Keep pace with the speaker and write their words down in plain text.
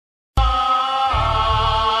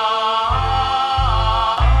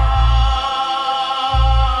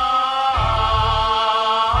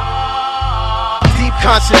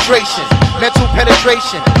concentration, mental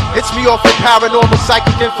penetration. Hits me off with paranormal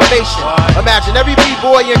psychic information. Imagine every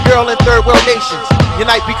b-boy and girl in third world nations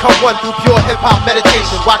unite, become one through pure hip-hop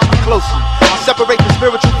meditation. Watch me closely, I'll separate the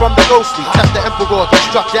spiritual from the ghostly. Test the emperor, get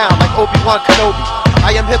struck down like Obi-Wan Kenobi.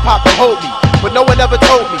 I am hip-hop, behold me, but no one ever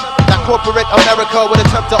told me that corporate America would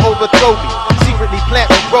attempt to overthrow me. Secretly plant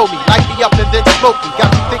me, grow me, light me up and then smoke me. Got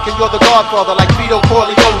you thinking you're the godfather like Vito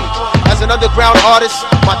Corleone. As an underground artist,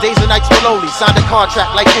 my days and nights were lonely. Signed a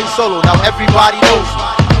contract like King Solo, now everybody knows me.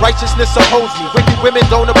 Righteousness opposes me, wicked women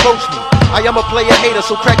don't approach me. I am a player hater,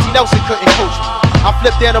 so Craig T. Nelson couldn't coach me. I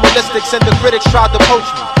flipped animalistics and the critics tried to poach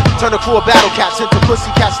me. Turn the crew of battle cats into pussy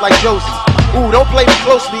cats like Josie. Ooh, don't play me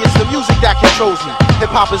closely, it's the music that controls me.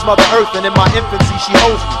 Hip-hop is Mother Earth and in my infancy she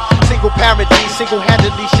holds me. Single parent me,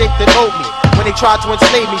 single-handedly shaped and molded me. When they tried to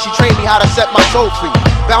enslave me, she trained me how to set my soul free.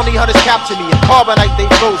 Bounty hunters capture me, and carbonite they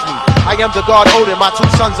froze me. I am the god Odin, my two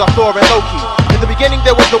sons are Thor and Loki. In the beginning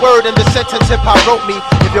there was the word and the sentence hip-hop wrote me.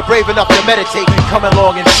 If you're brave enough to meditate, then come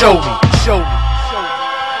along and show me. Show me.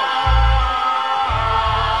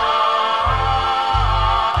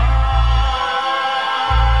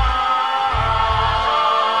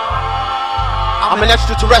 I'm an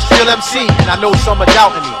extraterrestrial MC, and I know some are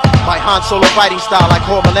doubting me. My Han Solo fighting style I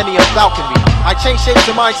call Millennium Falconry. I change shapes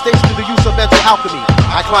and mind states through the use of mental alchemy.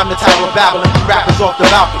 I climb the Tower of Babel and threw rappers off the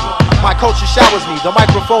balcony. My culture showers me, the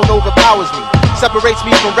microphone overpowers me. Separates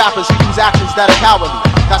me from rappers who use actions that are cowardly.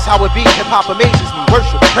 That's how it be, hip-hop amazes me,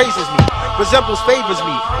 worship, praises me, resembles, favors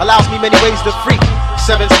me, allows me many ways to freak.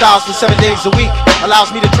 7 styles for 7 days a week, allows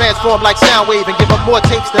me to transform like Soundwave and give up more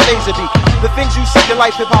tapes than Laserbeak. The things you seek in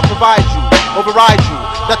life, hip-hop provides you, override you.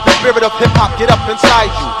 Let the spirit of hip-hop get up inside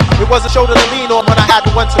you. It was a shoulder to lean on when I had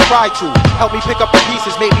one to cry to. Help me pick up the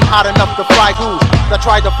pieces, made me hot enough to fly grooves that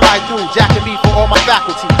tried to fly through, jacking me for all my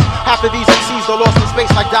faculties. Half of these MCs are lost in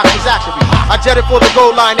space like Dr. Zachary. I jetted for the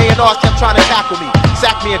goal line, A&Rs kept trying to tackle me,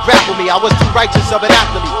 sack me and grapple me. I was too righteous of an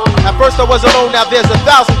athlete. At first I was alone, now there's 1,000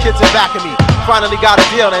 kids in back of me. Finally got a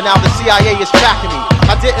deal and now the CIA is tracking me.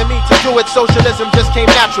 I didn't mean to do it, socialism just came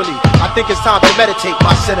naturally. I think it's time to meditate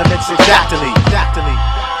my sentiments exactly.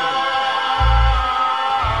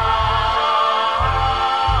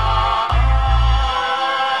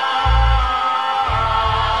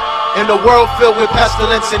 In a world filled with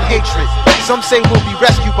pestilence and hatred, some say we'll be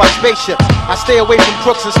rescued by spaceships. I stay away from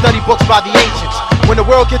crooks and study books by the ancients. When the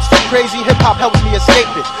world gets too crazy, hip-hop helps me escape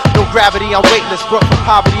it. No gravity, I'm weightless, brought from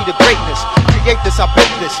poverty to greatness. Create this, I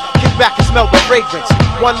bake this, kick back and smell the fragrance.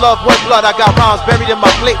 One love, one blood, I got rhymes buried in my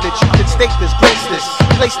platelets. You can state this, grace this,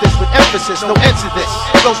 place this with emphasis, no end to this.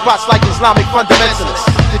 Flow spots like Islamic fundamentalists.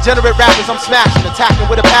 Degenerate rappers I'm smashing, attacking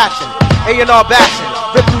with a passion. A&R bashing,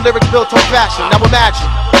 rip through lyrics built on fashion. Now imagine,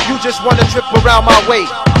 you just want to trip around my way.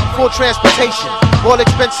 Full transportation, all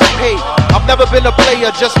expenses paid. I've never been a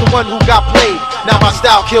player, just the one who got played. Now my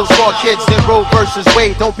style kills more kids than Roe versus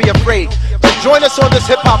Wade. Don't be afraid to join us on this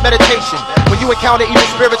hip-hop meditation. When you encounter evil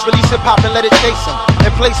spirits, release hip-hop and let it chase them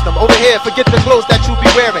and place them over here. Forget the clothes that you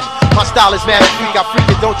be wearing. My style is mad freak, I freak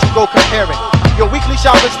it, don't you go comparing. Your weekly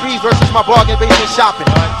shopping sprees versus my bargain basement shopping.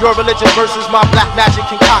 Your religion versus my black magic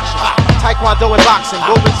concoction. Taekwondo and boxing,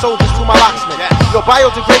 woven soldiers to my locksmith. Your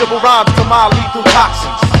biodegradable rhymes to my lethal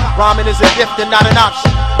toxins. Rhyming is a gift and not an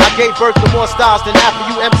option. I gave birth to more styles than half of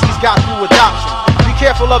you MCs got through adoption. Be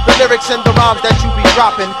careful of the lyrics and the rhymes that you be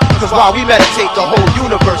dropping, cause while we meditate, the whole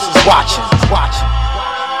universe is watching.